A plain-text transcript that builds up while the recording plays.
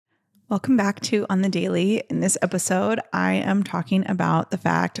Welcome back to On the Daily. In this episode, I am talking about the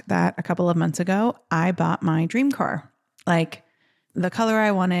fact that a couple of months ago, I bought my dream car. Like the color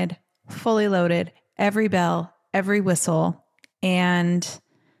I wanted, fully loaded, every bell, every whistle, and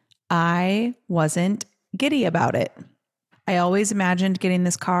I wasn't giddy about it. I always imagined getting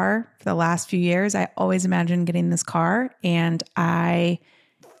this car for the last few years. I always imagined getting this car, and I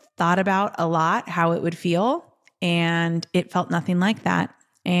thought about a lot how it would feel, and it felt nothing like that.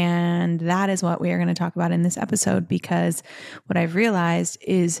 And that is what we are going to talk about in this episode, because what I've realized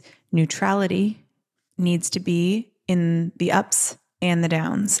is neutrality needs to be in the ups and the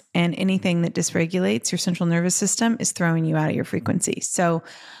downs, and anything that dysregulates your central nervous system is throwing you out of your frequency. So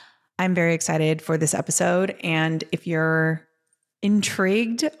I'm very excited for this episode. And if you're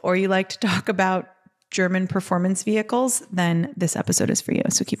intrigued or you like to talk about German performance vehicles, then this episode is for you.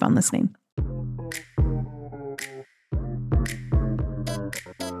 So keep on listening.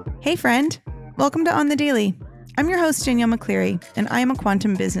 Hey friend, welcome to On the Daily. I'm your host, Danielle McCleary, and I am a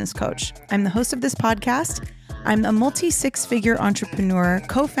quantum business coach. I'm the host of this podcast. I'm a multi-six-figure entrepreneur,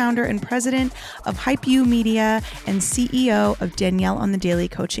 co-founder and president of Hype You Media, and CEO of Danielle on the Daily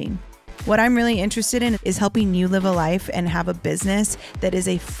Coaching. What I'm really interested in is helping you live a life and have a business that is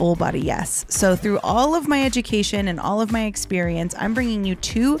a full body yes. So through all of my education and all of my experience, I'm bringing you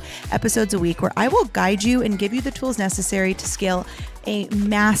 2 episodes a week where I will guide you and give you the tools necessary to scale a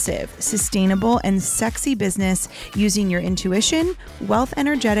massive, sustainable, and sexy business using your intuition, wealth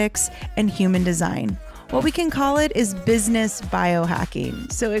energetics, and human design. What we can call it is business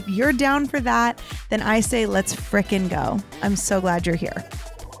biohacking. So if you're down for that, then I say let's frickin' go. I'm so glad you're here.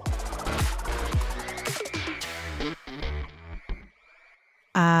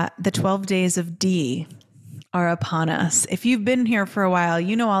 The 12 days of D are upon us. If you've been here for a while,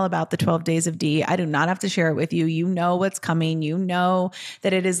 you know all about the 12 days of D. I do not have to share it with you. You know what's coming. You know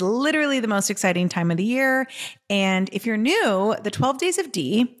that it is literally the most exciting time of the year. And if you're new, the 12 days of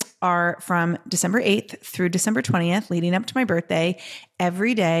D are from December 8th through December 20th, leading up to my birthday.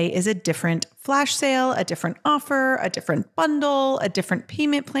 Every day is a different flash sale, a different offer, a different bundle, a different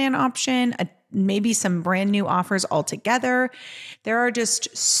payment plan option, maybe some brand new offers altogether. There are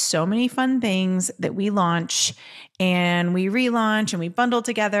just so many fun things that we launch and we relaunch and we bundle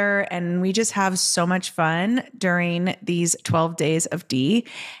together, and we just have so much fun during these 12 days of D.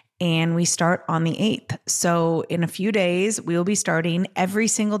 And we start on the 8th. So in a few days, we will be starting. Every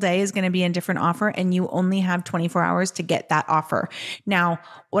single day is going to be a different offer, and you only have 24 hours to get that offer. Now,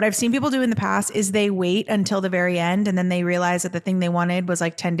 what I've seen people do in the past is they wait until the very end, and then they realize that the thing they wanted was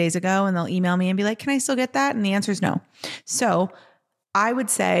like 10 days ago, and they'll email me and be like, can I still get that? And the answer is no. So I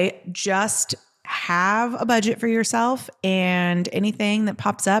would say just have a budget for yourself, and anything that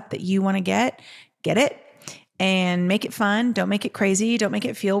pops up that you want to get it. And make it fun. Don't make it crazy. Don't make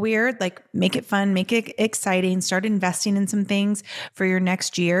it feel weird. Like, make it fun, make it exciting. Start investing in some things for your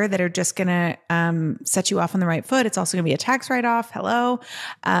next year that are just going to set you off on the right foot. It's also going to be a tax write-off. Hello.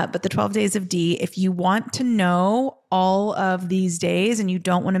 But the 12 days of D, if you want to know all of these days and you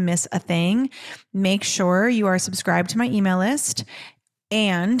don't want to miss a thing, make sure you are subscribed to my email list.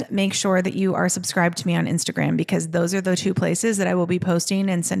 And make sure that you are subscribed to me on Instagram, because those are the 2 places that I will be posting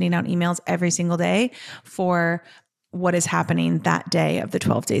and sending out emails every single day for what is happening that day of the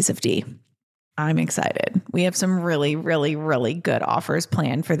 12 days of D. I'm excited. We have some really, really, really good offers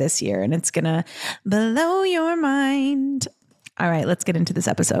planned for this year, and it's going to blow your mind. All right, let's get into this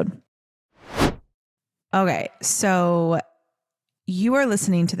episode. Okay, so you are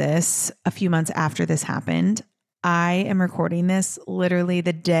listening to this a few months after this happened. I am recording this literally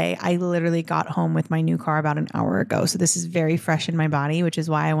the day I literally got home with my new car about an hour ago. So this is very fresh in my body, which is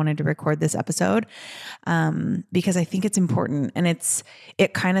why I wanted to record this episode, because I think it's important, and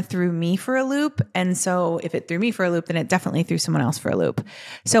it kind of threw me for a loop. And so if it threw me for a loop, then it definitely threw someone else for a loop.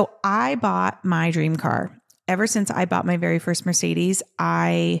 So I bought my dream car. Ever since I bought my very first Mercedes,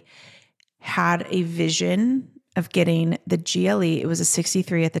 I had a vision of getting the GLE. It was a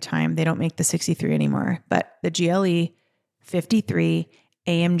 63 at the time. They don't make the 63 anymore, but the GLE 53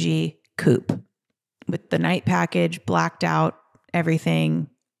 AMG coupe with the night package, blacked out, everything,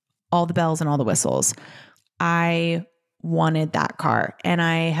 all the bells and all the whistles. I wanted that car, and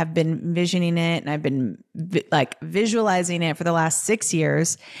I have been envisioning it, and I've been visualizing it for the last 6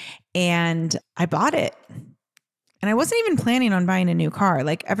 years, and I bought it. And I wasn't even planning on buying a new car.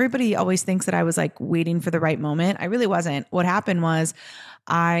 Like, everybody always thinks that I was like waiting for the right moment. I really wasn't. What happened was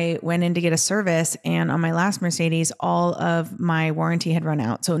I went in to get a service, and on my last Mercedes, all of my warranty had run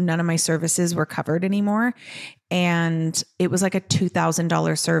out. So none of my services were covered anymore. And it was like a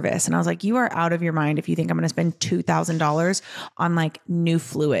 $2,000 service. And I was like, you are out of your mind if you think I'm going to spend $2,000 on like new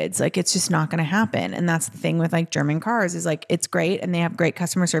fluids. Like, it's just not going to happen. And that's the thing with like German cars is like, it's great and they have great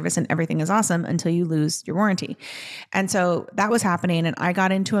customer service and everything is awesome until you lose your warranty. And so that was happening. And I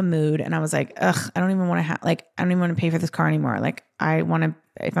got into a mood and I was like, ugh, I don't even want to I don't even want to pay for this car anymore. Like, I want to,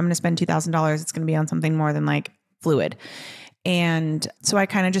 if I'm going to spend $2,000, it's going to be on something more than like fluid. And so I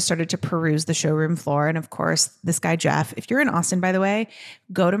kind of just started to peruse the showroom floor. And of course, this guy, Jeff, if you're in Austin, by the way,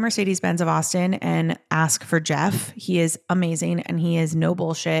 go to Mercedes-Benz of Austin and ask for Jeff. He is amazing and he is no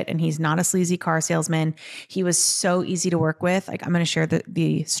bullshit and he's not a sleazy car salesman. He was so easy to work with. Like, I'm going to share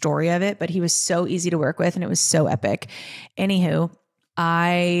the story of it, but he was so easy to work with and it was so epic. Anywho,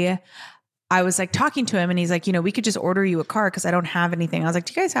 I was like talking to him and he's like, we could just order you a car because I don't have anything. I was like,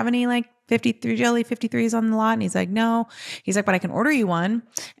 do you guys have any like 53 Jelly 53s on the lot? And he's like, no. He's like, but I can order you one.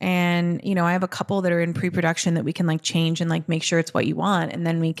 And, I have a couple that are in pre-production that we can like change and like make sure it's what you want. And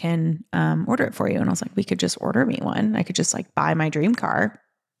then we can order it for you. And I was like, we could just order me one. I could just like buy my dream car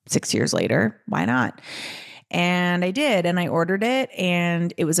 6 years later. Why not? And I did. And I ordered it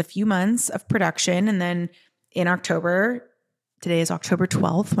and it was a few months of production. And then in October, today is October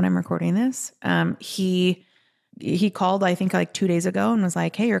 12th when I'm recording this. He called, I think like 2 days ago and was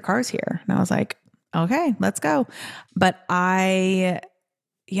like, hey, your car's here. And I was like, okay, let's go. But I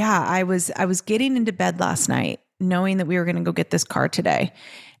was getting into bed last night knowing that we were going to go get this car today.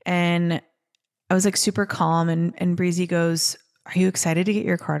 And I was like super calm and Breezy goes, are you excited to get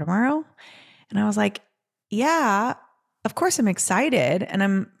your car tomorrow? And I was like, yeah, of course I'm excited. And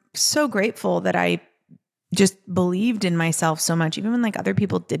I'm so grateful that I just believed in myself so much, even when like other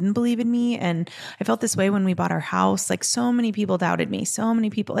people didn't believe in me. And I felt this way when we bought our house. Like, so many people doubted me. So many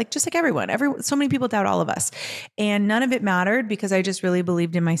people, like just like everyone, so many people doubt all of us. And none of it mattered because I just really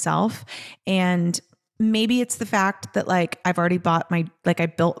believed in myself. And maybe it's the fact that like I've already bought I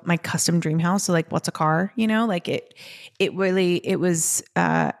built my custom dream house. So like, what's a car? Like it was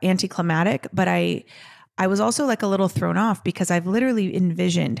anticlimactic, but I was also like a little thrown off because I've literally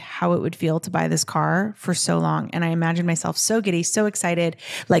envisioned how it would feel to buy this car for so long. And I imagined myself so giddy, so excited,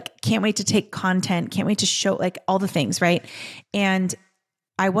 like can't wait to take content, can't wait to show like all the things. Right. And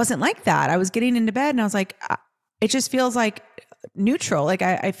I wasn't like that. I was getting into bed and I was like, it just feels like neutral. Like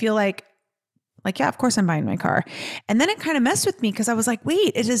I feel like, yeah, of course I'm buying my car. And then it kind of messed with me because I was like,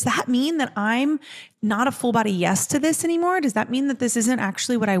 wait, does that mean that I'm not a full body yes to this anymore? Does that mean that this isn't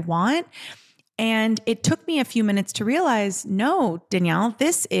actually what I want? And it took me a few minutes to realize, no, Danielle,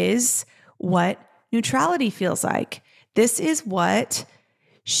 this is what neutrality feels like. This is what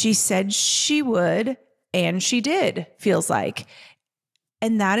she said she would, and she did, feels like.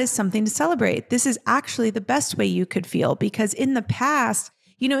 And that is something to celebrate. This is actually the best way you could feel, because in the past,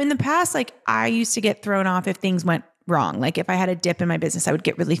 like I used to get thrown off if things went wrong. Like if I had a dip in my business, I would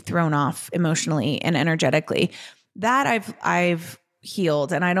get really thrown off emotionally and energetically. That I've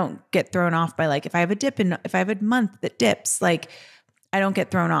healed, and I don't get thrown off by like, if I have a month that dips, like I don't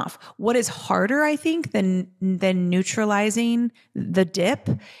get thrown off. What is harder, I think, than neutralizing the dip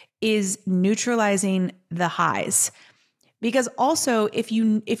is neutralizing the highs. Because also if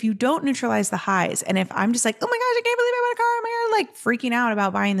you don't neutralize the highs, and if I'm just like, oh my gosh, I can't believe I bought a car, oh my God, like freaking out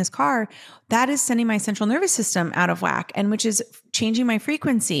about buying this car, that is sending my central nervous system out of whack, and which is changing my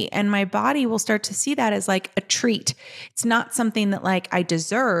frequency, and my body will start to see that as like a treat. It's not something that like I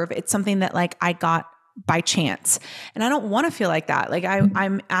deserve. It's something that like I got by chance. And I don't want to feel like that. Like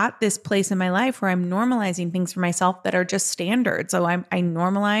I'm at this place in my life where I'm normalizing things for myself that are just standard. So I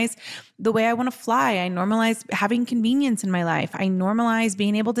normalize the way I want to fly. I normalize having convenience in my life. I normalize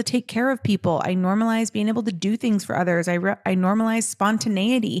being able to take care of people. I normalize being able to do things for others. I normalize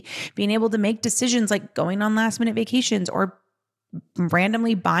spontaneity, being able to make decisions like going on last minute vacations or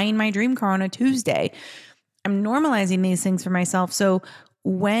randomly buying my dream car on a Tuesday. I'm normalizing these things for myself. So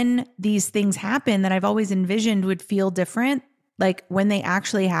when these things happen that I've always envisioned would feel different, like when they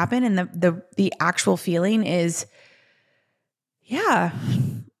actually happen, and the actual feeling is, yeah,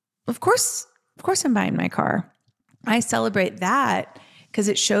 of course I'm buying my car. I celebrate that because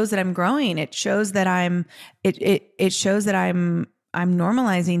it shows that I'm growing. It shows that it shows that I'm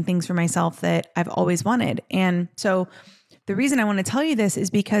normalizing things for myself that I've always wanted. And so the reason I want to tell you this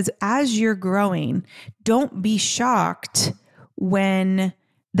is because as you're growing, don't be shocked when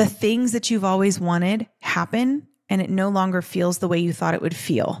the things that you've always wanted happen and it no longer feels the way you thought it would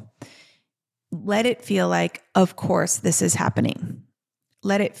feel. Let it feel like, of course, this is happening.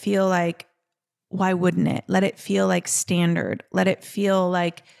 Let it feel like, why wouldn't it? Let it feel like standard. Let it feel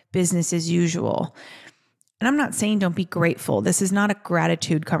like business as usual. And I'm not saying don't be grateful. This is not a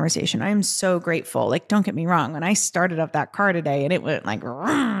gratitude conversation. I am so grateful. Like, don't get me wrong. When I started up that car today and it went like,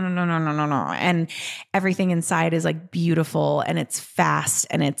 no. And everything inside is like beautiful and it's fast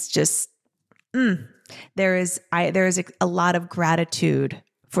and it's just, there is a lot of gratitude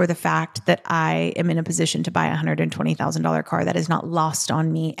for the fact that I am in a position to buy a $120,000 car. That is not lost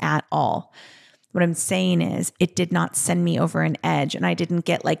on me at all. What I'm saying is it did not send me over an edge and I didn't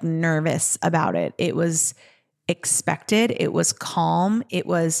get like nervous about it. It was expected. It was calm. It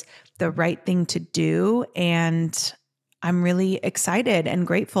was the right thing to do. And I'm really excited and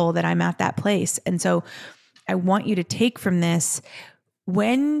grateful that I'm at that place. And so I want you to take from this,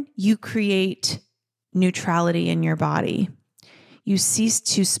 when you create neutrality in your body, you cease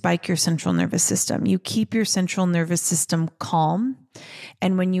to spike your central nervous system. You keep your central nervous system calm.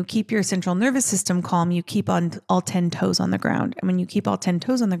 And when you keep your central nervous system calm, you keep on all 10 toes on the ground. And when you keep all 10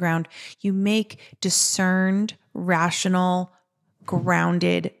 toes on the ground, you make discerned, rational,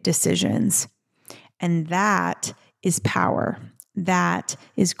 grounded decisions. And that is power. That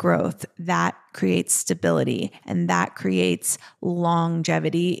is growth. That creates stability. And that creates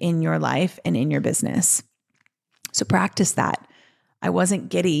longevity in your life and in your business. So practice that. I wasn't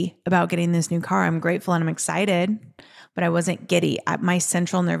giddy about getting this new car. I'm grateful and I'm excited, but I wasn't giddy. My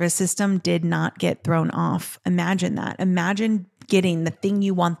central nervous system did not get thrown off. Imagine that. Imagine getting the thing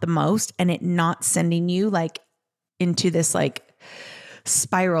you want the most and it not sending you like into this like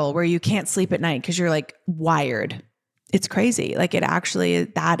spiral where you can't sleep at night because you're like wired. It's crazy. Like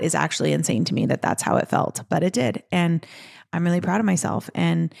that is actually insane to me that that's how it felt, but it did. And I'm really proud of myself.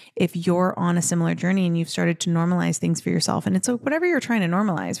 And if you're on a similar journey and you've started to normalize things for yourself, and it's whatever you're trying to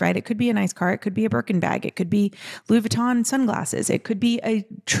normalize, right? It could be a nice car. It could be a Birkin bag. It could be Louis Vuitton sunglasses. It could be a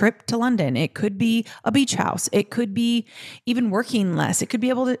trip to London. It could be a beach house. It could be even working less. It could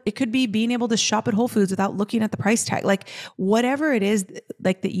be being able to shop at Whole Foods without looking at the price tag. Like whatever it is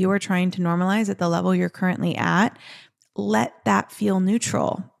like that you are trying to normalize at the level you're currently at, let that feel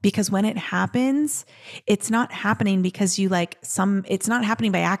neutral, because when it happens, it's not happening because it's not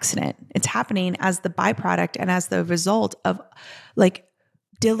happening by accident. It's happening as the byproduct and as the result of like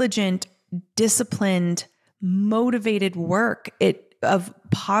diligent, disciplined, motivated work, of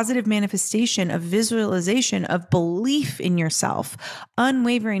positive manifestation, of visualization, of belief in yourself,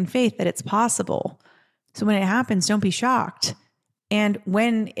 unwavering faith that it's possible. So when it happens, don't be shocked. And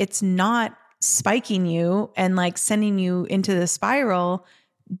when it's not spiking you and like sending you into the spiral,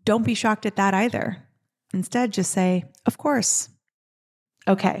 don't be shocked at that either. Instead, just say, of course.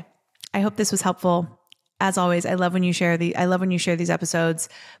 Okay. I hope this was helpful. As always, I love when you share these episodes.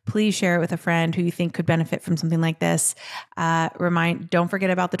 Please share it with a friend who you think could benefit from something like this. Don't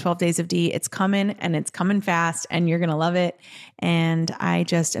forget about the 12 days of D. It's coming and it's coming fast and you're going to love it. And I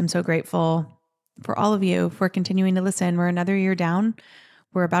just am so grateful for all of you for continuing to listen. We're another year down.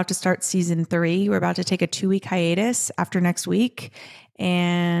 We're about to start season 3. We're about to take a 2-week hiatus after next week.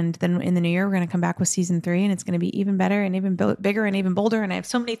 And then in the new year, we're going to come back with season 3 and it's going to be even better and even bigger and even bolder. And I have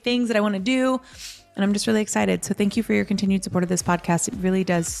so many things that I want to do and I'm just really excited. So thank you for your continued support of this podcast. It really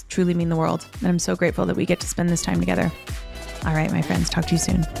does truly mean the world. And I'm so grateful that we get to spend this time together. All right, my friends, talk to you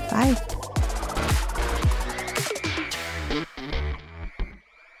soon. Bye.